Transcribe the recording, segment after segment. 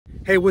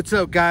Hey, what's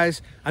up,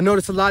 guys? I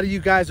noticed a lot of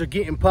you guys are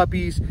getting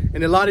puppies,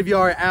 and a lot of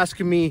y'all are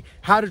asking me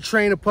how to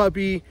train a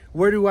puppy,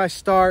 where do I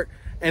start?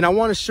 And I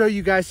want to show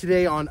you guys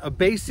today on a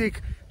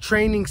basic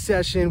training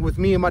session with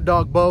me and my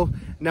dog Bo.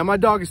 Now, my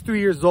dog is 3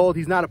 years old.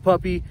 He's not a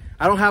puppy.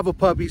 I don't have a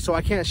puppy, so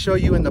I can't show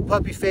you in the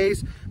puppy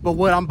phase, but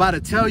what I'm about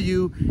to tell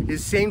you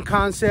is same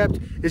concept.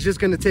 It's just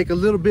going to take a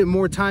little bit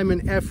more time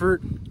and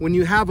effort when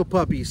you have a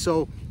puppy.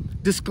 So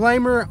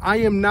disclaimer, I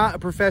am not a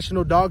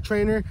professional dog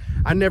trainer.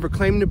 I never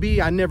claim to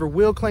be, I never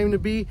will claim to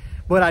be,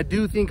 but I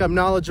do think I'm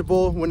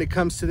knowledgeable when it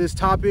comes to this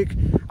topic.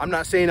 I'm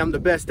not saying I'm the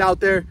best out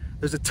there.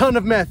 There's a ton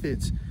of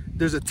methods.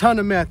 There's a ton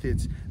of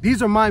methods.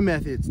 These are my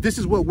methods. This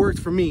is what works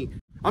for me.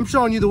 I'm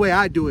showing you the way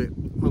I do it,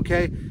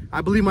 okay?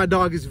 I believe my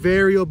dog is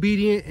very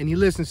obedient and he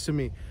listens to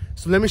me.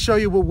 So let me show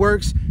you what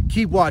works.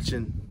 Keep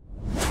watching.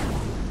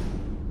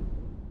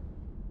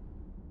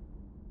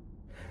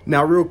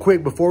 Now, real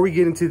quick, before we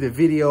get into the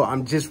video, I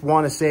just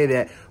want to say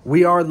that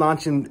we are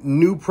launching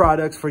new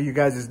products for you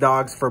guys'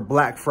 dogs for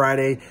Black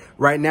Friday.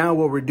 Right now,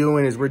 what we're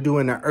doing is we're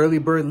doing an early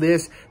bird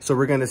list. So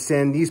we're going to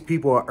send these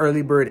people an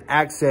early bird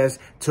access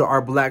to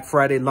our Black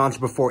Friday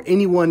launch before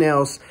anyone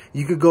else.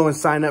 You could go and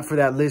sign up for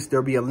that list.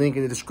 There'll be a link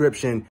in the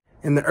description.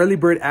 And the early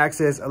bird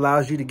access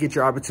allows you to get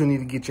your opportunity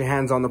to get your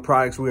hands on the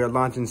products we are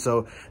launching.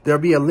 So there'll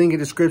be a link in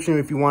the description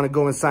if you want to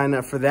go and sign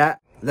up for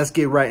that. Let's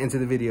get right into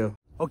the video.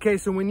 Okay,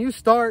 so when you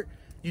start,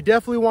 you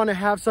definitely want to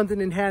have something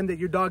in hand that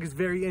your dog is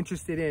very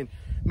interested in.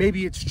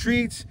 Maybe it's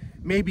treats,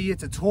 maybe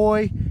it's a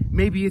toy,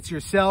 maybe it's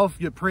yourself,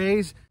 your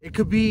praise. It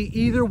could be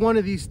either one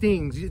of these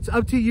things. It's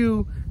up to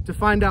you to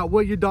find out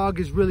what your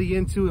dog is really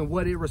into and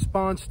what it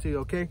responds to,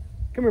 okay?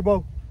 Come here,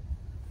 Bo.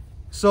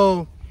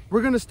 So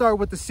we're going to start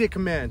with the sit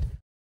command.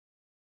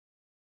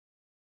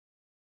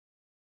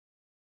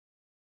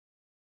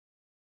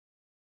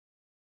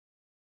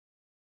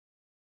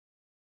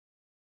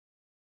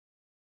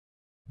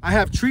 I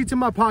have treats in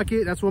my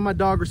pocket. That's what my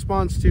dog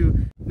responds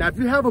to. Now, if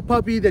you have a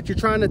puppy that you're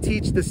trying to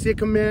teach the sit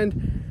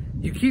command,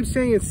 you keep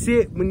saying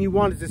sit when you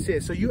want it to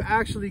sit. So you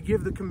actually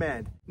give the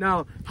command.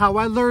 Now, how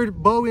I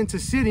lured Bo into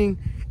sitting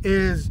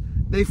is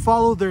they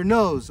follow their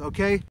nose,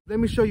 okay? Let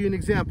me show you an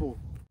example.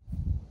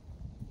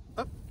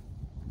 Up.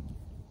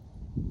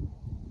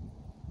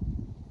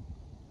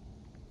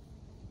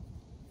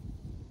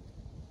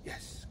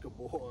 Yes, good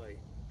boy.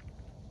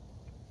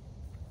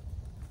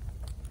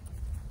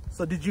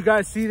 So did you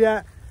guys see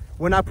that?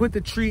 When I put the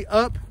treat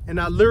up and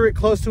I lure it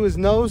close to his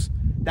nose,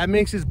 that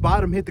makes his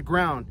bottom hit the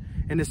ground.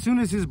 And as soon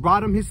as his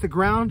bottom hits the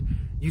ground,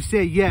 you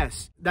say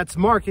yes. That's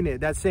marking it.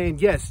 That's saying,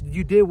 yes,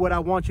 you did what I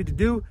want you to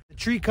do. The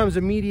treat comes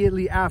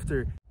immediately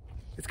after.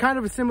 It's kind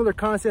of a similar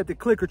concept to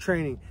clicker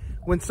training.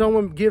 When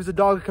someone gives a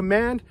dog a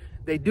command,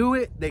 they do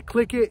it, they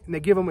click it, and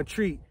they give them a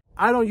treat.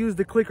 I don't use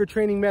the clicker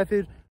training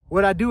method.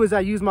 What I do is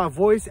I use my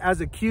voice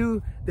as a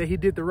cue that he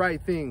did the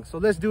right thing. So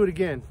let's do it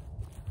again.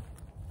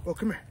 Oh,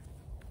 come here.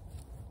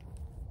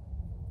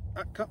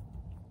 Come.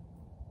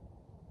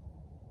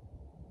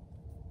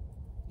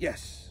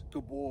 Yes,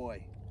 good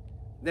boy.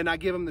 Then I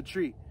give him the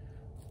treat.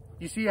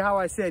 You see how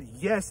I said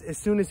yes as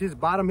soon as his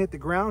bottom hit the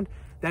ground?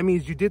 That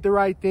means you did the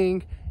right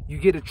thing. You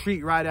get a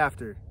treat right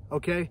after,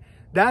 okay?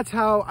 That's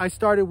how I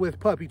started with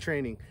puppy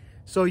training.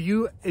 So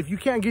if you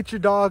can't get your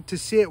dog to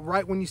sit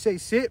right when you say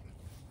sit,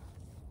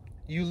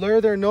 you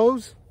lure their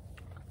nose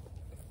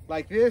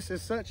like this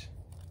as such.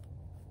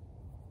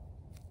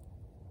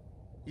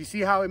 You see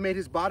how it made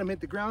his bottom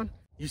hit the ground?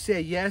 You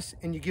say yes,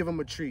 and you give him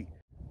a treat.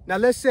 Now,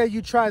 let's say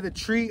you try the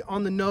treat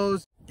on the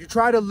nose. You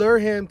try to lure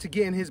him to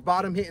getting his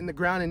bottom hitting the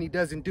ground, and he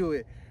doesn't do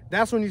it.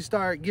 That's when you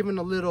start giving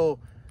a little,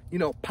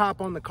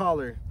 pop on the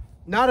collar.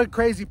 Not a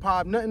crazy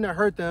pop, nothing to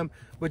hurt them,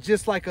 but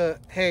just like a,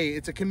 hey,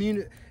 it's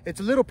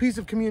a little piece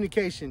of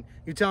communication.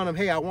 You're telling them,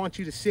 hey, I want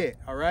you to sit,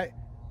 all right?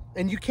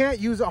 And you can't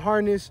use a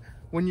harness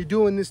when you're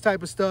doing this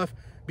type of stuff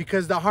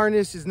because the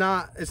harness it's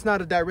not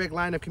a direct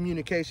line of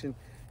communication.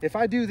 If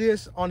I do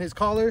this on his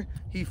collar,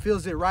 he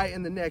feels it right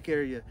in the neck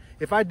area.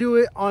 If I do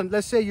it on,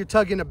 let's say you're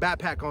tugging a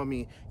backpack on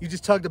me. You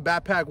just tug the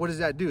backpack, what does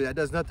that do? That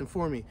does nothing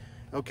for me,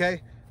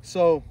 okay?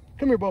 So,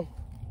 come here, Bo.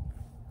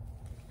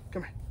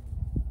 Come here.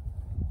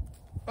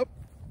 Up.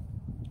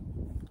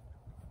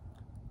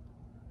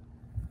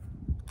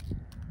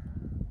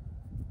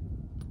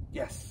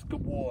 Yes,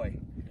 good boy.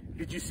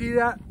 Did you see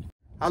that?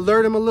 I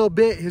lured him a little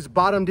bit. His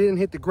bottom didn't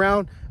hit the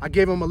ground. I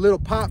gave him a little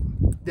pop.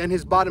 Then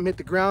his bottom hit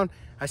the ground.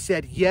 I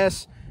said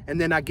yes. And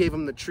then I gave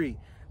him the treat.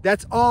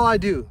 That's all I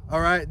do,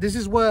 all right? This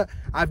is what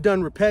I've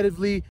done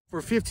repetitively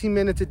for 15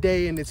 minutes a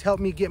day, and it's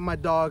helped me get my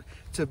dog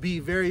to be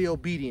very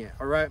obedient,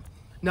 all right?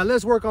 Now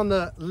let's work on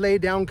the lay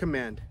down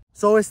command.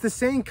 So it's the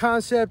same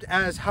concept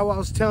as how I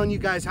was telling you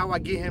guys how I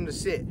get him to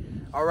sit,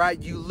 all right?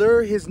 You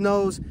lure his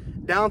nose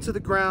down to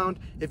the ground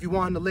if you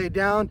want him to lay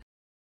down.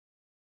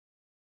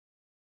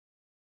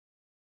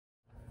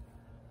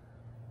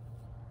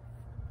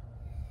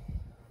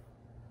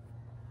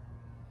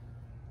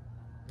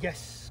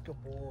 Yes, good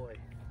boy.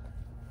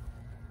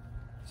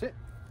 Sit.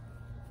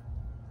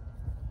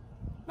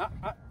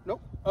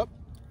 Nope, up.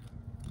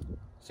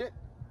 Sit.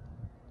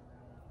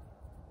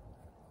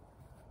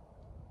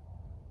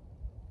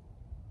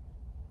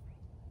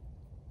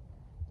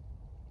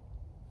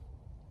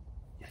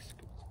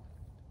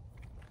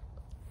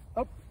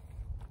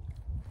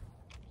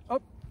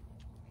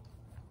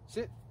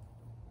 Sit.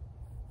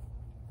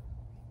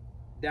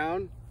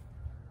 Down.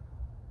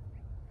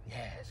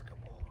 Yes,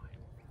 good boy.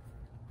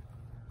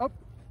 Up.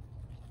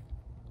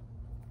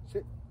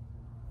 Sit.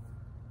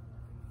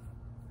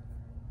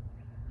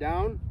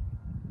 Down.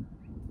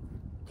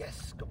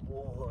 Yes, good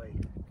boy.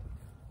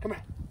 Come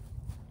here.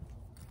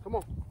 Come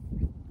on.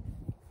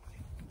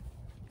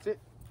 Sit.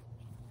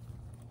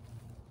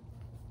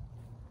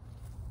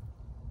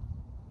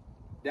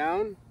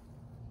 Down.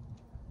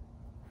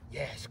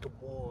 Yes, good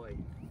boy.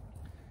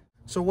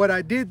 So what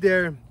I did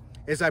there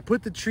is I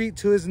put the treat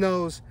to his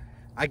nose.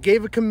 I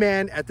gave a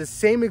command at the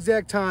same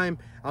exact time.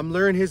 I'm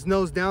lowering his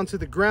nose down to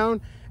the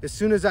ground. As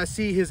soon as I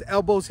see his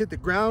elbows hit the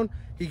ground,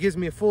 he gives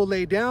me a full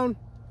lay down.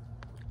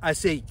 I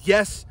say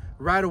yes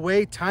right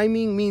away.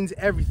 Timing means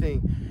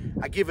everything.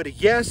 I give it a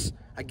yes.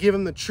 I give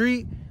him the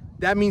treat.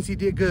 That means he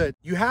did good.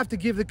 You have to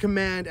give the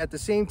command at the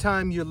same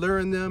time you're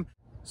luring them,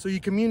 so you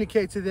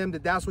communicate to them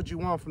that that's what you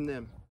want from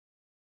them.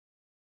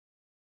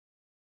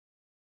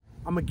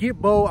 I'm gonna get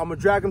Bo, I'm gonna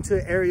drag him to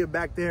the area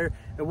back there,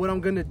 and what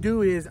I'm gonna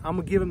do is I'm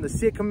gonna give him the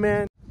sit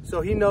command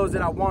so he knows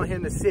that I want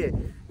him to sit.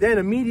 Then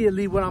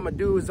immediately what I'm gonna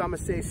do is I'm gonna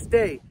say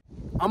stay.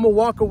 I'm gonna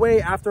walk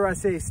away after I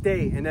say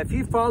stay, and if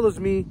he follows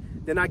me,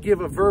 then I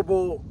give a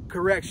verbal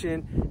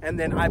correction, and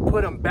then I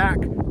put him back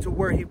to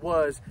where he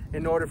was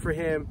in order for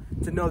him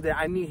to know that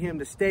I need him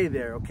to stay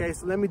there, okay?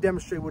 So let me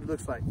demonstrate what it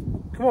looks like.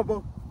 Come on,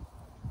 Bo.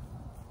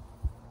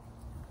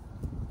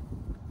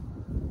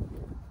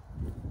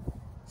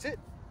 Sit.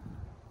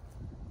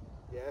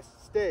 Yes,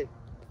 stay.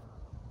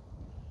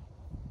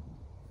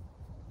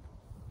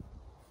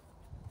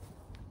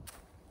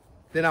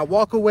 Then I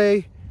walk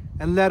away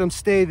and let him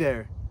stay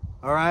there.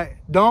 All right?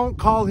 Don't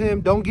call him.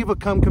 Don't give a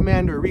come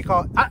command or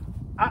recall.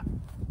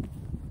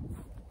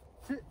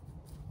 Sit.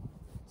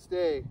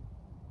 Stay.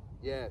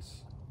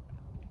 Yes.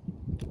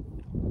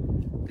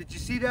 Did you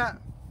see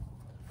that?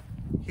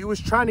 He was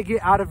trying to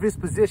get out of his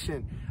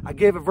position. I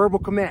gave a verbal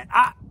command.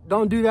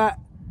 Don't do that.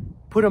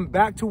 Put him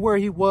back to where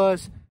he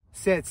was.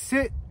 Said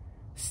sit.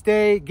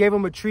 Stay, gave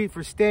him a treat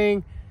for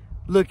staying.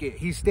 Look it,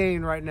 he's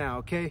staying right now,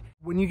 okay?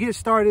 When you get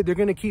started, they're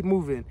gonna keep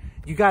moving.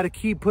 You gotta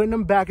keep putting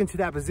them back into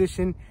that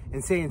position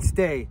and saying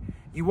stay.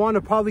 You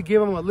wanna probably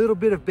give him a little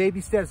bit of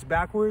baby steps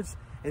backwards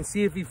and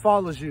see if he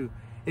follows you.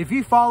 If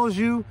he follows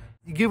you,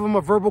 you give him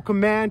a verbal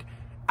command,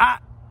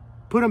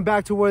 put them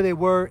back to where they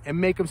were and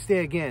make them stay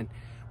again.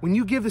 When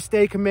you give the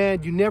stay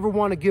command, you never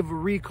wanna give a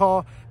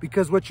recall,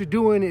 because what you're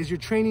doing is you're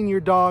training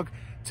your dog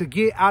to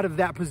get out of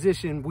that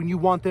position when you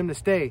want them to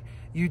stay.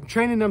 You're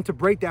training them to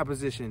break that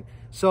position.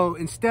 So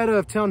instead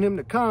of telling him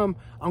to come,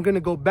 I'm gonna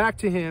go back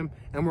to him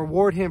and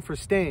reward him for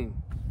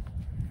staying.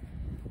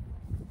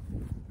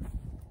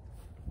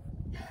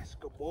 Yes,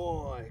 good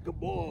boy, good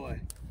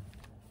boy.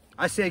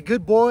 I say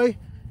good boy,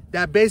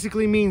 that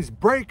basically means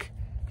break.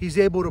 He's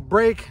able to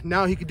break,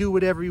 now he can do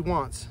whatever he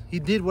wants. He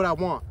did what I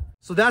want.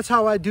 So that's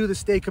how I do the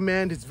stay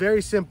command. It's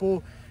very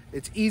simple,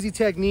 it's easy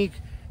technique.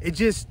 It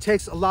just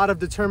takes a lot of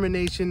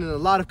determination and a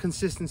lot of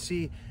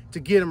consistency to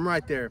get them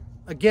right there.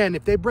 Again,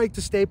 if they break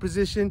the stay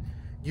position,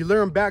 you lure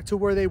them back to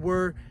where they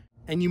were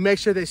and you make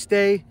sure they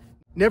stay.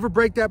 Never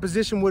break that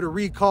position with a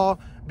recall,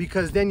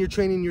 because then you're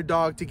training your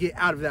dog to get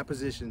out of that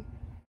position.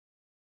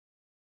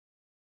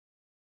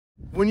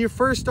 When you're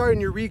first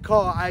starting your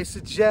recall, I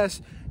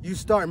suggest you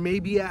start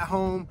maybe at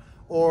home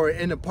or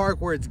in a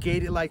park where it's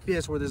gated like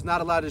this, where there's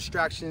not a lot of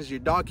distractions. Your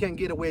dog can't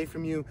get away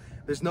from you.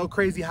 There's no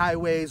crazy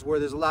highways where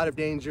there's a lot of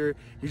danger.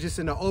 You're just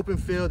in an open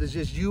field. It's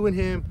just you and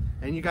him,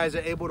 and you guys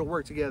are able to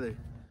work together.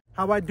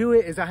 How I do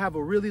it is I have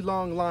a really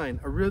long line,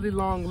 a really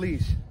long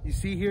leash. You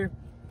see here?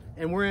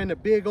 And we're in a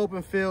big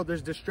open field.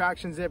 There's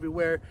distractions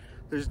everywhere.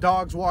 There's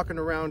dogs walking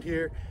around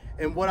here.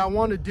 And what I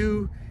want to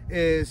do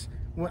is,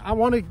 I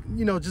want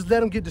to, just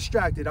let him get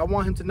distracted. I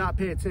want him to not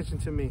pay attention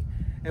to me.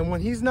 And when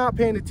he's not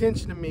paying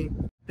attention to me,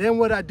 then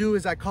what I do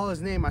is I call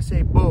his name. I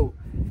say, Bo.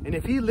 And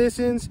if he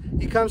listens,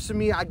 he comes to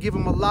me. I give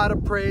him a lot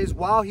of praise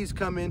while he's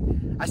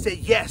coming. I say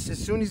yes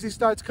as soon as he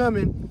starts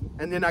coming.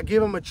 And then I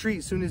give him a treat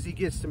as soon as he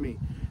gets to me.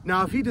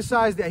 Now, if he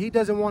decides that he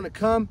doesn't want to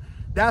come,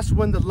 that's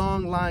when the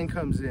long line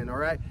comes in, all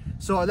right?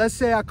 So let's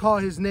say I call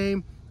his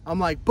name.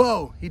 I'm like,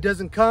 Bo, he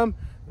doesn't come.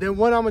 Then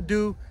what I'm going to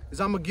do is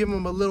I'm going to give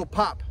him a little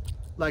pop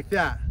like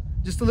that.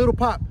 Just a little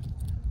pop.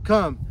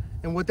 Come.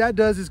 And what that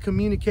does is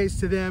communicates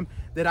to them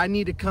that I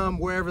need to come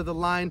wherever the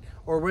line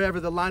or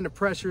wherever the line of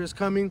pressure is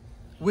coming,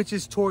 which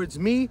is towards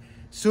me.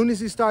 Soon as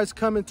he starts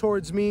coming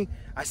towards me,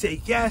 I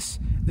say yes,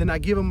 then I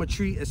give him a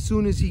treat as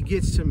soon as he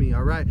gets to me,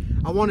 all right?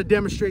 I want to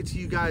demonstrate to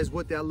you guys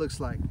what that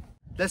looks like.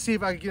 Let's see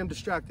if I can get him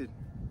distracted.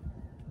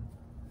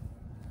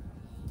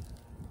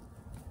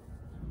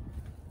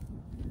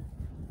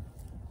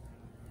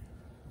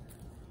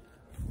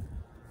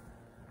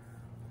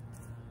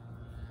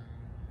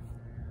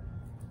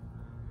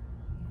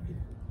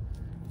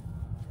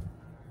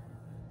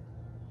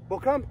 Well,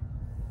 come.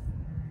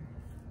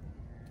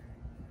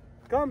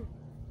 Come.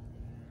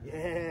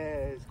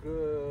 Yes,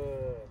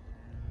 good.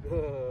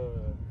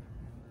 Good.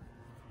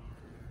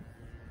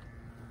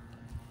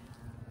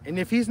 And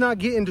if he's not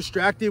getting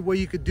distracted, what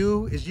you could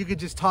do is you could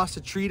just toss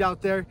a treat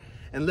out there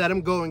and let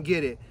him go and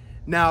get it.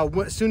 Now,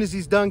 as soon as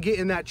he's done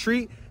getting that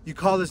treat, you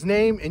call his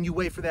name and you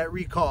wait for that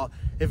recall.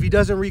 If he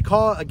doesn't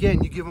recall,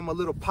 again, you give him a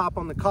little pop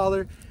on the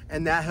collar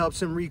and that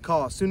helps him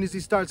recall. As soon as he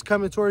starts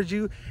coming towards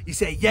you, you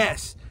say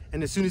yes.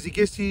 And as soon as he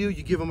gets to you,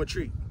 you give him a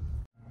treat.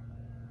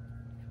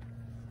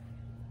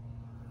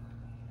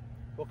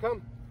 Well,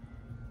 come.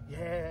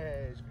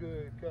 Yes,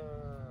 good, come.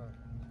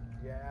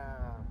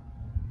 Yeah,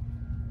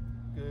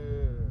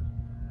 good.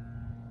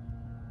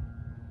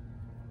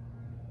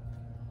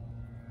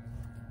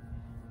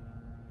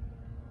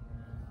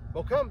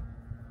 Well, come.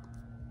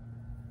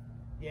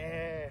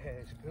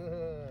 Yes,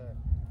 good,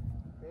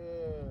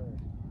 good.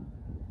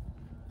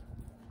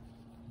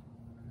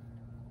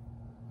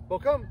 Well,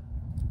 come.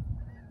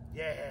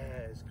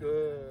 Yes,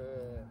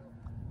 good,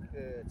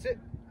 good. Sit.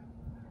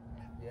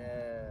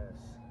 Yes,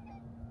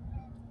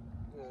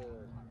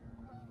 good.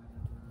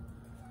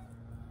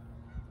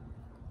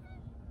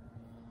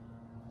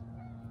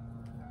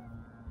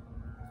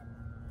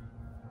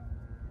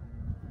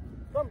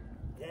 Come.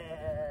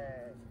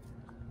 Yes,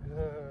 good.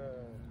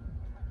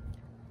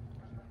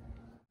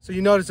 So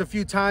you notice a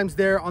few times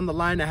there on the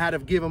line I had to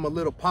give him a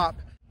little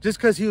pop. Just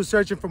because he was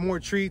searching for more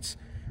treats,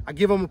 I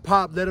give him a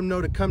pop, let him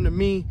know to come to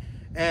me.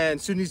 And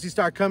as soon as he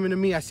started coming to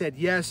me, I said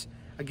yes.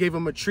 I gave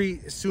him a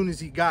treat as soon as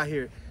he got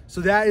here.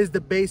 So that is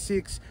the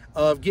basics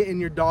of getting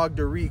your dog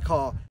to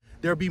recall.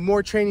 There'll be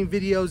more training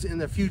videos in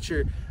the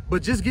future,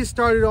 but just get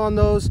started on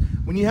those.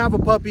 When you have a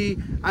puppy,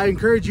 I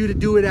encourage you to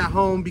do it at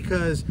home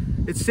because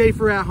it's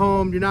safer at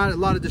home. You're not a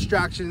lot of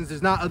distractions.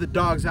 There's not other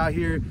dogs out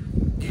here.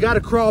 You got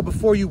to crawl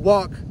before you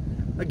walk.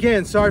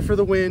 Again, sorry for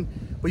the wind,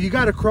 but you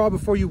got to crawl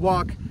before you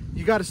walk.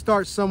 You got to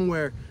start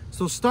somewhere.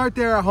 So start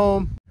there at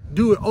home.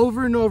 Do it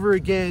over and over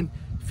again,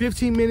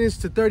 15 minutes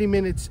to 30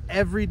 minutes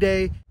every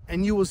day,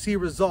 and you will see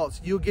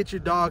results. You'll get your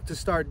dog to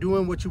start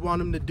doing what you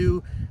want him to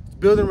do. It's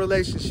building a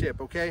relationship,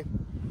 okay?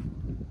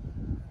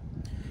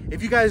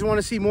 If you guys want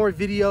to see more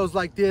videos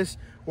like this,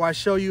 where I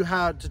show you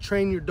how to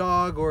train your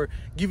dog or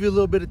give you a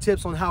little bit of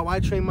tips on how I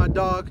train my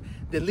dog,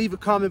 then leave a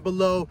comment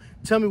below.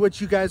 Tell me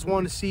what you guys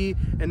want to see,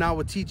 and I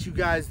will teach you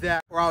guys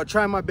that, or I'll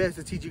try my best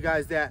to teach you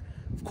guys that.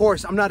 Of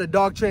course, I'm not a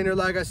dog trainer,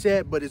 like I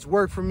said, but it's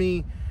worked for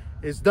me.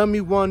 It's done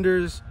me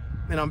wonders,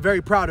 and I'm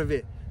very proud of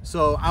it.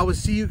 So I will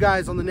see you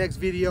guys on the next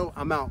video.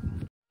 I'm out.